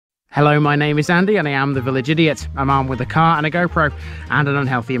Hello, my name is Andy and I am the Village Idiot. I'm armed with a car and a GoPro and an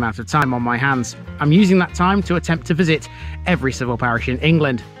unhealthy amount of time on my hands. I'm using that time to attempt to visit every civil parish in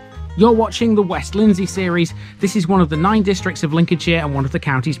England. You're watching the West Lindsey series. This is one of the 9 districts of Lincolnshire and one of the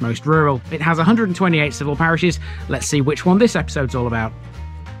county's most rural. It has 128 civil parishes. Let's see which one this episode's all about.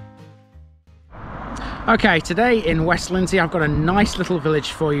 Okay, today in West Lindsey I've got a nice little village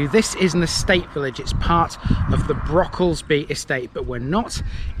for you. This is an estate village. It's part of the Brocklesby Estate, but we're not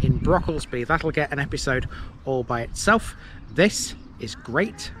in Brocklesby. That'll get an episode all by itself. This is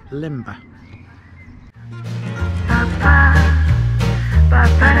Great Limber.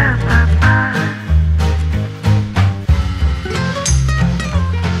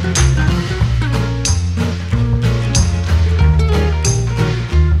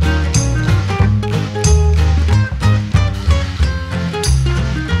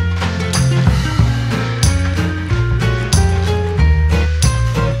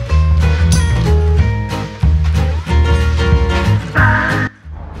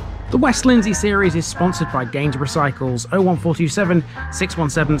 The West Lindsey series is sponsored by Gainsborough Cycles 01427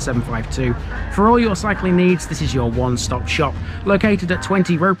 617 752. For all your cycling needs, this is your one-stop shop, located at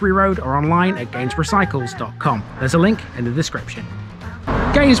 20 Ropery Road or online at gainsboroughcycles.com. There's a link in the description.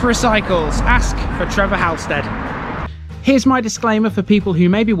 Gainsborough Cycles, ask for Trevor Halstead. Here's my disclaimer for people who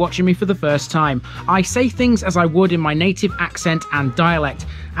may be watching me for the first time. I say things as I would in my native accent and dialect.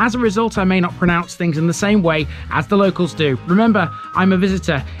 As a result, I may not pronounce things in the same way as the locals do. Remember, I'm a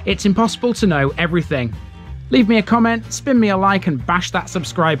visitor. It's impossible to know everything. Leave me a comment, spin me a like and bash that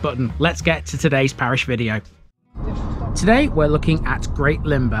subscribe button. Let's get to today's parish video. Today we're looking at Great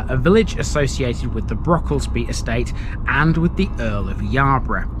Limber, a village associated with the Brocklesby Estate and with the Earl of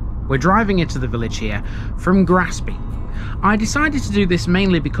Yarborough. We're driving into the village here from Grimsby. I decided to do this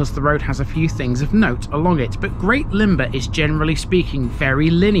mainly because the road has a few things of note along it, but Great Limber is generally speaking very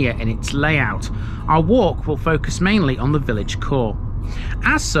linear in its layout. Our walk will focus mainly on the village core.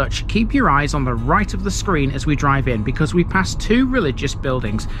 As such, keep your eyes on the right of the screen as we drive in, because we pass 2 religious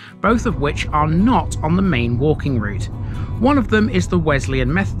buildings, both of which are not on the main walking route. One of them is the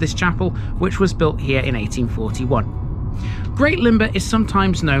Wesleyan Methodist Chapel, which was built here in 1841. Great Limber is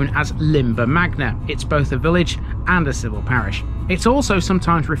sometimes known as Limber Magna. It's both a village and a civil parish. It's also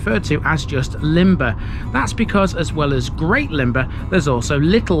sometimes referred to as just Limber. That's because as well as Great Limber, there's also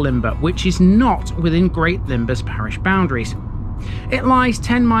Little Limber, which is not within Great Limber's parish boundaries. It lies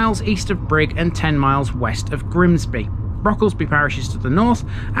 10 miles east of Brigg and 10 miles west of Grimsby. Brocklesby Parish is to the north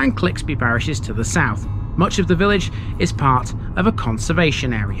and Clixby Parish is to the south. Much of the village is part of a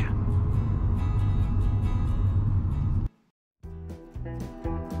conservation area.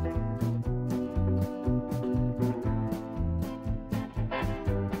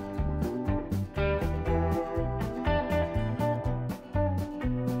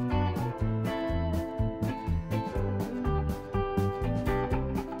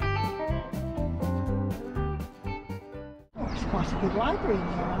 Quite a good library in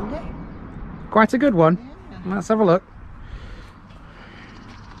here, Andy. Quite a good one. Yeah. Let's have a look.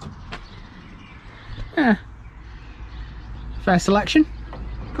 Yeah. Fair selection.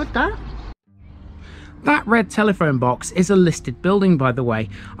 Good that. That red telephone box is a listed building, by the way.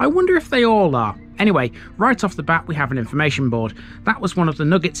 I wonder if they all are. Anyway, right off the bat we have an information board. That was one of the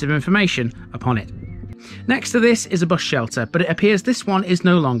nuggets of information upon it. Next to this is a bus shelter, but it appears this one is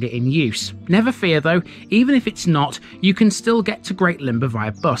no longer in use. Never fear though, even if it's not, you can still get to Great Limber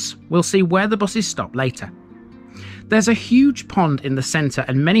via bus. We'll see where the buses stop later. There's a huge pond in the centre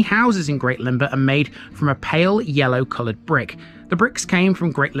and many houses in Great Limber are made from a pale yellow coloured brick. The bricks came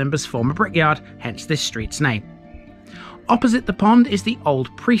from Great Limber's former brickyard, hence this street's name. Opposite the pond is the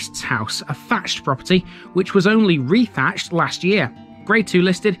old priest's house, a thatched property which was only rethatched last year. Grade 2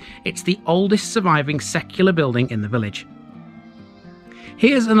 listed, it's the oldest surviving secular building in the village.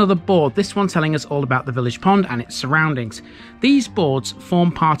 Here's another board, this one telling us all about the village pond and its surroundings. These boards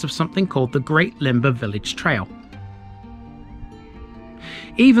form part of something called the Great Limber Village Trail.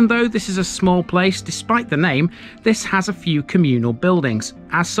 Even though this is a small place, despite the name, this has a few communal buildings.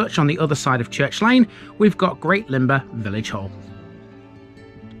 As such, on the other side of Church Lane, we've got Great Limber Village Hall.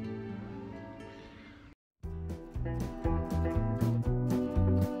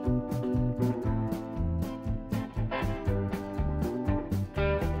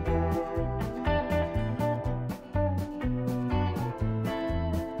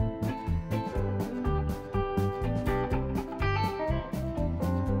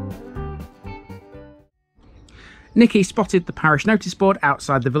 Nicky spotted the parish notice board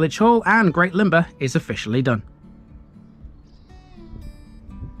outside the village hall and Great Limber is officially done.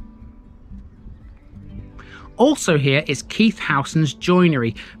 Also here is Keith Howson's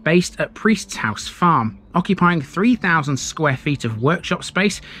Joinery, based at Priest's House Farm. Occupying 3,000 square feet of workshop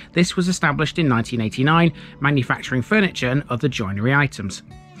space, this was established in 1989, manufacturing furniture and other joinery items.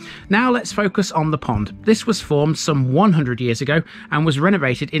 Now let's focus on the pond. This was formed some 100 years ago and was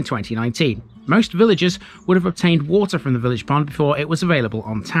renovated in 2019. Most villagers would have obtained water from the village pond before it was available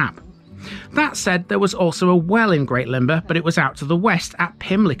on tap. That said, there was also a well in Great Limber, but it was out to the west at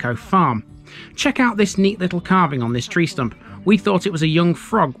Pimlico Farm. Check out this neat little carving on this tree stump. We thought it was a young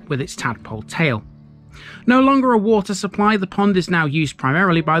frog with its tadpole tail. No longer a water supply, the pond is now used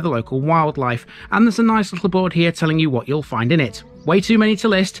primarily by the local wildlife, and there's a nice little board here telling you what you'll find in it. Way too many to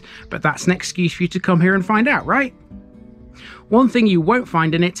list, but that's an excuse for you to come here and find out, right? One thing you won't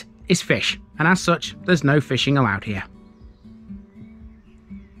find in it is fish, and as such, there's no fishing allowed here.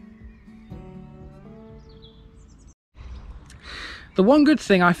 The one good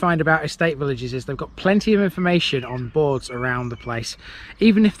thing I find about estate villages is they've got plenty of information on boards around the place,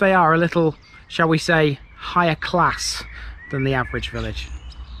 even if they are a little, shall we say, higher class than the average village.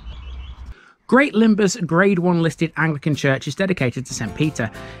 Great Limber's Grade 1 listed Anglican church is dedicated to St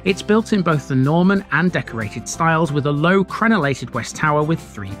Peter. It's built in both the Norman and decorated styles, with a low crenellated west tower with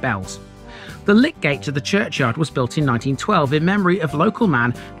 3 bells. The lychgate to the churchyard was built in 1912 in memory of local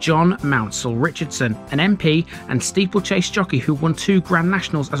man John Maunsell-Richardson, an MP and steeplechase jockey who won 2 Grand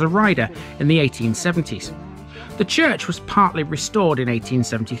Nationals as a rider in the 1870s. The church was partly restored in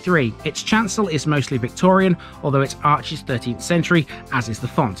 1873. Its chancel is mostly Victorian, although its arch is 13th century, as is the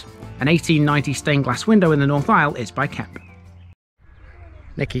font. An 1890 stained glass window in the north aisle is by Kemp.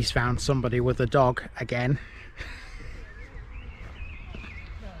 Nicky's found somebody with a dog again.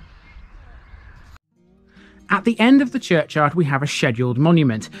 At the end of the churchyard we have a scheduled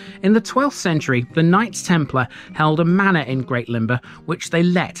monument. In the 12th century, the Knights Templar held a manor in Great Limber, which they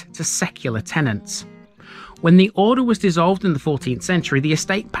let to secular tenants. When the order was dissolved in the 14th century, the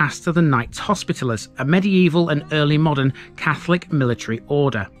estate passed to the Knights Hospitallers, a medieval and early modern Catholic military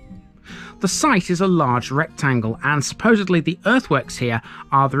order. The site is a large rectangle, and supposedly the earthworks here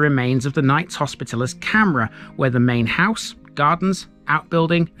are the remains of the Knights Hospitallers' camera, where the main house, gardens,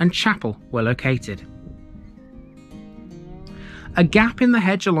 outbuilding and chapel were located. A gap in the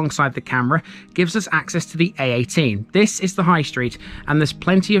hedge alongside the camera gives us access to the A18. This is the high street, and there's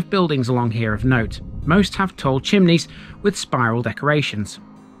plenty of buildings along here of note. Most have tall chimneys with spiral decorations.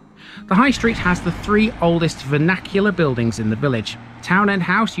 The high street has the 3 oldest vernacular buildings in the village. Townend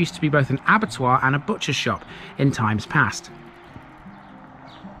House used to be both an abattoir and a butcher's shop in times past.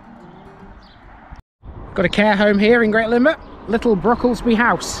 Got a care home here in Great Limber, Little Brocklesby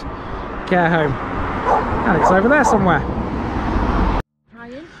House care home, and it's over there somewhere.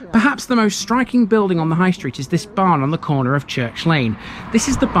 Perhaps the most striking building on the high street is this barn on the corner of Church Lane. This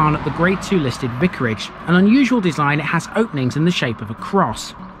is the barn at the Grade 2 listed vicarage. An unusual design, it has openings in the shape of a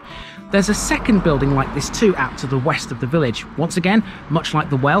cross. There's a second building like this too out to the west of the village. Once again, much like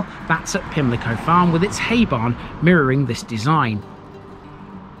the well, that's at Pimlico Farm with its hay barn mirroring this design.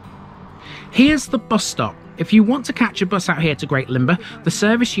 Here's the bus stop. If you want to catch a bus out here to Great Limber, the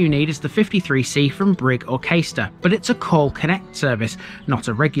service you need is the 53C from Brigg or Caister, but it's a call connect service, not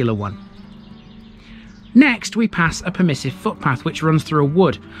a regular one. Next, we pass a permissive footpath which runs through a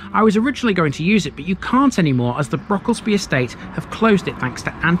wood. I was originally going to use it, but you can't anymore as the Brocklesby Estate have closed it thanks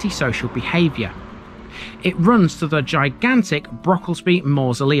to antisocial behaviour. It runs to the gigantic Brocklesby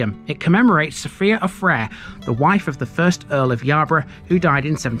Mausoleum. It commemorates Sophia of Frere, the wife of the first Earl of Yarborough, who died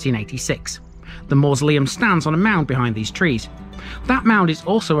in 1786. The mausoleum stands on a mound behind these trees. That mound is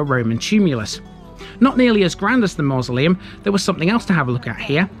also a Roman tumulus. Not nearly as grand as the mausoleum, there was something else to have a look at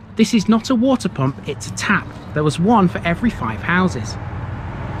here. This is not a water pump, it's a tap. There was one for every 5 houses.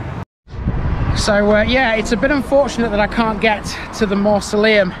 So yeah, it's a bit unfortunate that I can't get to the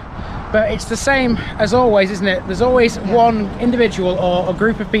mausoleum, but it's the same as always, isn't it? There's always one individual or a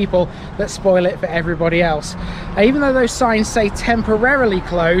group of people that spoil it for everybody else. Even though those signs say temporarily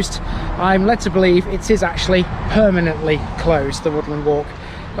closed, I'm led to believe it is actually permanently closed, the Woodland Walk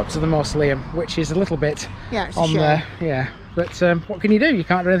up to the mausoleum, which is a little bit on there. Yeah, but what can you do? You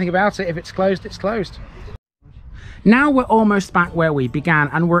can't do anything about it. If it's closed, it's closed. Now we're almost back where we began,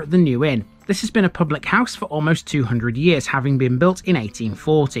 and we're at the New Inn. This has been a public house for almost 200 years, having been built in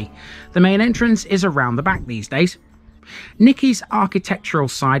 1840. The main entrance is around the back these days. Nicky's architectural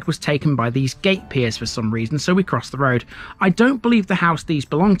side was taken by these gate piers for some reason, so we crossed the road. I don't believe the house these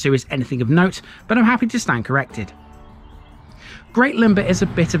belong to is anything of note, but I'm happy to stand corrected. Great Limber is a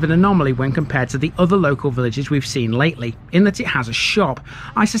bit of an anomaly when compared to the other local villages we've seen lately, in that it has a shop.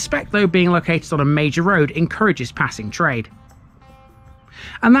 I suspect though being located on a major road encourages passing trade.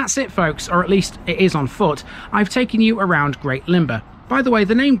 And that's it, folks, or at least it is on foot. I've taken you around Great Limber. By the way,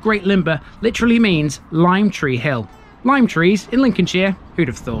 the name Great Limber literally means lime tree hill. Lime trees in Lincolnshire, who'd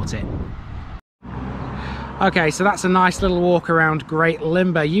have thought it? Okay, so that's a nice little walk around Great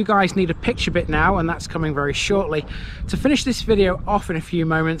Limber. You guys need a picture bit now, and that's coming very shortly. To finish this video off in a few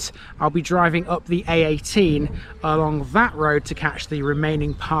moments, I'll be driving up the A18 along that road to catch the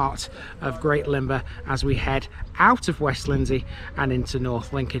remaining part of Great Limber as we head out of West Lindsey and into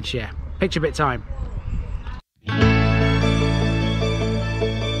North Lincolnshire. Picture bit time.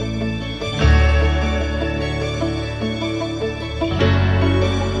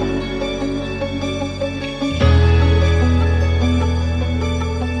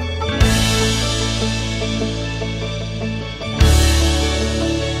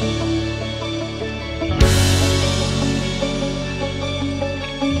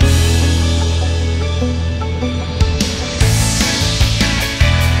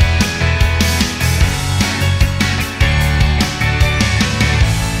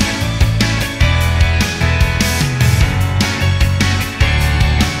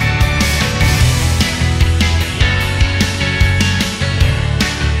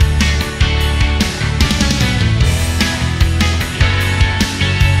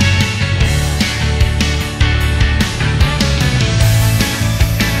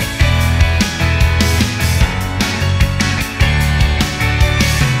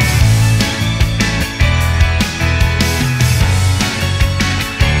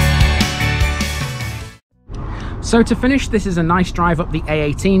 So to finish, this is a nice drive up the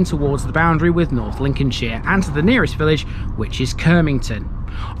A18 towards the boundary with North Lincolnshire and to the nearest village, which is Kirmington.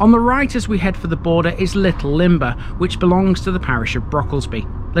 On the right as we head for the border is Little Limber, which belongs to the parish of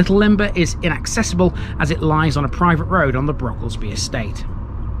Brocklesby. Little Limber is inaccessible as it lies on a private road on the Brocklesby Estate.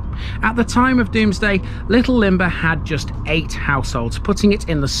 At the time of Doomsday, Little Limber had just 8 households, putting it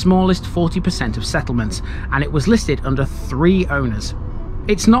in the smallest 40% of settlements, and it was listed under 3 owners.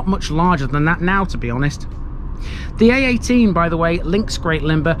 It's not much larger than that now, to be honest. The A18, by the way, links Great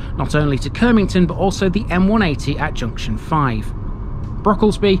Limber not only to Kirmington but also the M180 at Junction 5.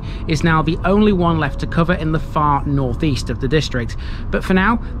 Brocklesby is now the only one left to cover in the far northeast of the district, but for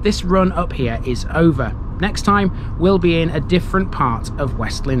now this run up here is over. Next time we'll be in a different part of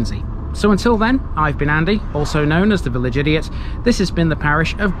West Lindsey. So until then, I've been Andy, also known as the Village Idiot. This has been the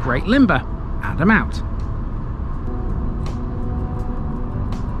parish of Great Limber, and I'm out.